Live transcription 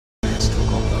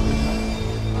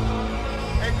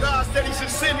These are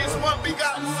cities, one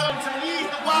begotten son to lead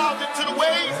the wild into the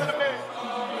ways of the man.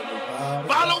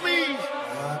 Follow me.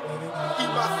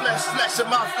 Eat my flesh, flesh of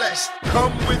my flesh.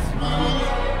 Come with me.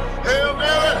 Hail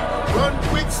Mary, run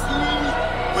quick speed.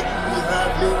 What do we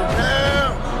have here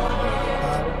now?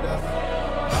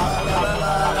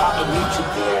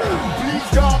 Please,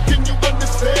 God, can you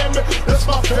understand me? That's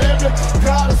my family.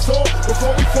 God is all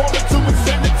before we fall into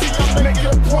insanity. I'm making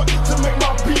a point to make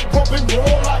my beat pump and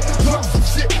roll like drums and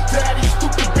shit. Daddy,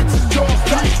 stupid bitches, dogs.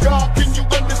 Please, God, can you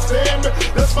understand me?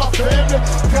 That's my family.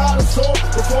 God is all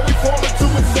before we fall into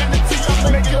insanity.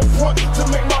 I'm making a point to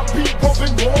make my beat pump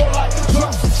and roll like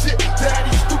drums and shit.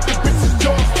 Daddy, stupid bitches,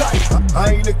 dogs.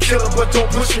 I ain't a killer, but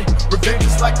don't push me. Revenge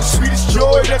is like the sweetest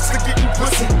joy next to getting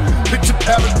pussy. Picture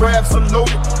paragraphs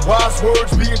unloaded, wise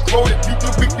words being quoted. Beat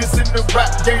the weakness in the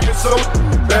rap game is over.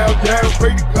 Bow down,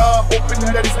 pray to God, hoping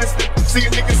that he's listening.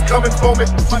 Seeing niggas coming for me,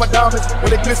 see my diamonds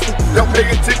when they glisten. Don't pay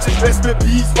attention, rest in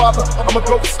peace, father. I'm a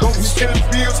ghost, these killing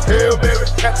fields, Hail Mary,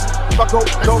 catch it. If I go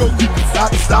deep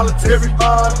inside the solitary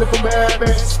mind of a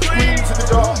madman, scream to the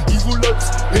dark, evil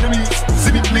looks, enemies,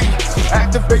 see me bleed.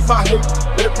 Activate my hate,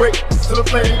 let it break to the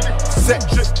flame. Set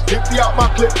trip, empty out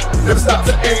my clip, never stop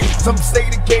to aim. Some say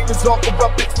the game is all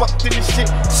corrupted, fucked in this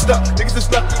shit. Stuck, niggas is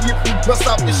lucky if we bust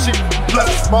out this shit.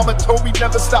 Plus, mama told me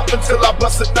never stop until I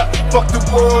bust a nut. Fuck the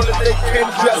world and they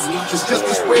can't dress, it's just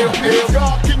this way of being.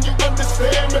 God, can you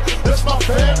understand me? That's my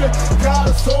family. God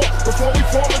is all before we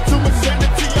fall into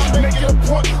insanity. I'm making a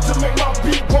point to make my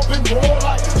beat pump and roll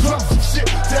like drums and shit.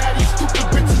 Daddy, stupid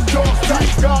bitches, dogs.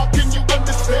 Please, God, can you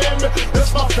understand me?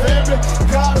 That's my family.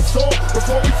 God is all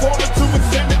before we fall into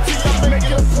insanity. I'm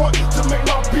making a point to make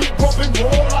my beat pump and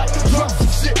roll like drums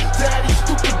and shit. Daddy,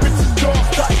 stupid bitches,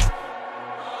 dogs.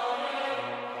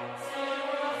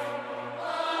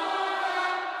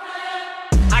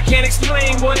 I can't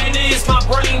explain what it is my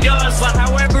brain does, but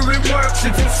however it works,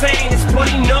 it's insane, it's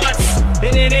plain nuts.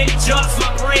 And it ain't just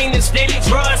my brain, it's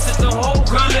dangerous. It's a whole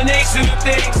combination of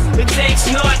things, it takes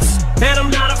nuts. And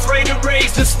I'm not afraid to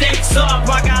raise the stakes up.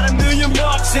 I got $1 million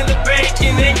in the bank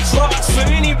and 8 trucks for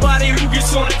anybody who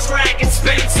gets on the track and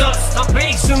spanks us. I'm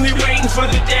patiently waiting for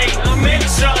the day I'm in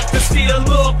shock to see the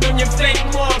look on your fake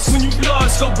marks when you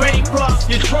lost, so bankrupt.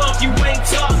 You're drunk, you ain't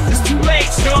tough, it's too late,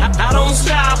 son. I don't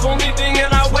stop, only thing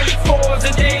that I wait for is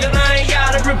the day that I ain't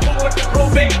gotta report the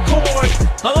probate court.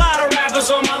 A lot of rappers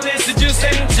on my list that just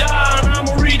ain't a job, and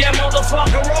I'ma read that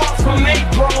motherfucker off from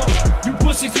April. You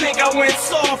pussies think I went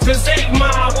soft as 8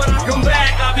 Mile. When I come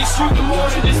back, I'll be shooting more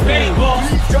than this baseball.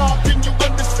 Please, God, can you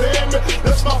understand me?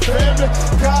 That's my family.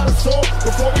 God is all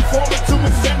before we fall into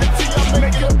insanity. I'm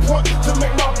making a point to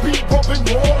make my beat pump and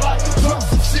roll like drums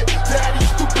and shit. Daddy,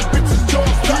 stupid bitches,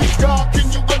 dogs. Please, God, can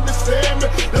you understand me?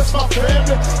 That's my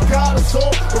family. God is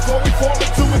all before we fall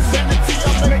into insanity.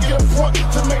 I'm making a point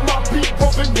to make my beat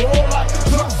pump and roll like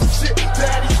drums and shit.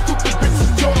 Daddy, stupid bitches,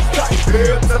 dogs.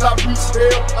 Hell till I reach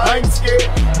hell, I ain't scared.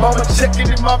 Mama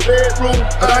checking in my bedroom,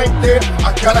 I ain't there.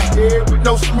 I got a head with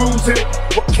no screws in it.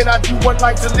 What can I do? One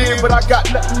life to live, but I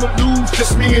got nothing to lose.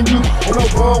 Just me and you on a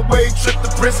one-way trip to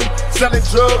prison, selling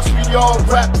drugs. We all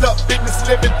wrapped up, fitness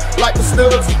living like the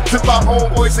studs. Took my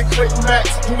homeboys and Clayton Max,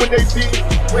 doing they big.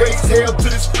 Raise hell to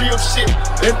this real shit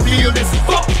and feel this.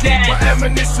 Fuck that. My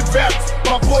ammunition varies,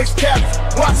 my voice carries.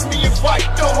 Watch me invite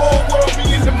the whole world,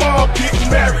 me and the mob getting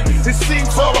married. It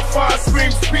seems all I find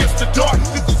screams pierce the dark.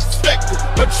 Disrespected,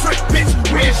 a trick bitch,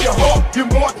 where's your heart? You're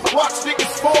more. Watch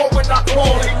niggas fall when I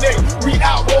call their name. We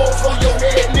outlaws on your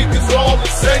head, niggas all the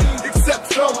same.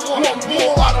 Except some want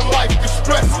more out of life.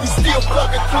 Distress, we still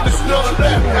plugging to the snug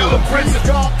left. Hell of prison.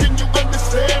 God, can you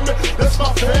understand me? That's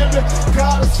my family.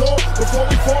 God is all before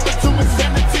we fall into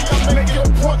insanity. I'm making a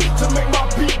point to make my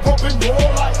beat pump and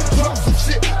roll like drums and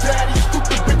shit. Daddy,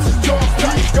 stupid bitches, dogs.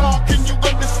 Please, God, can you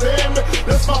understand me?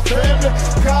 That's my family.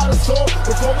 God is all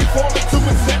before we fall into